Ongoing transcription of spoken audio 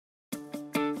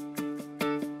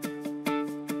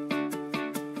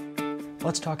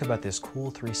Let's talk about this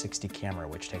cool 360 camera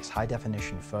which takes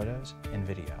high-definition photos and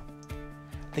video.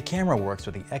 The camera works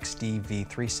with the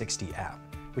XD-V360 app,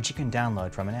 which you can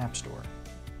download from an app store.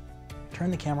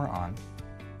 Turn the camera on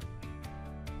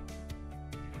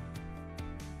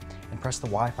and press the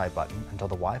Wi-Fi button until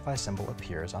the Wi-Fi symbol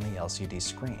appears on the LCD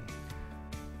screen.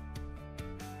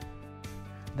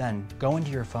 Then go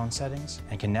into your phone settings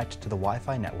and connect to the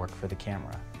Wi-Fi network for the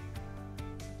camera.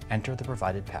 Enter the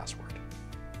provided password.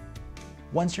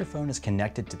 Once your phone is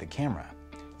connected to the camera,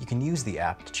 you can use the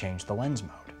app to change the lens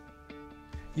mode.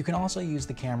 You can also use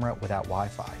the camera without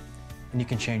Wi-Fi, and you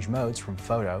can change modes from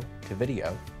photo to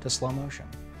video to slow motion.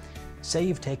 Say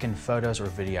you've taken photos or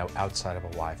video outside of a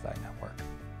Wi-Fi network.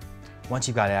 Once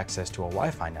you've got access to a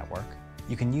Wi-Fi network,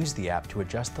 you can use the app to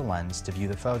adjust the lens to view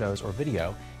the photos or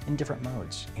video in different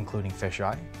modes, including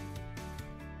fisheye,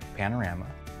 panorama,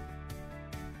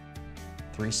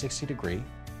 360 degree,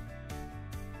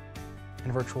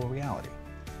 and virtual reality.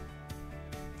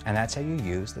 And that's how you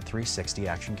use the 360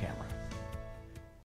 action camera.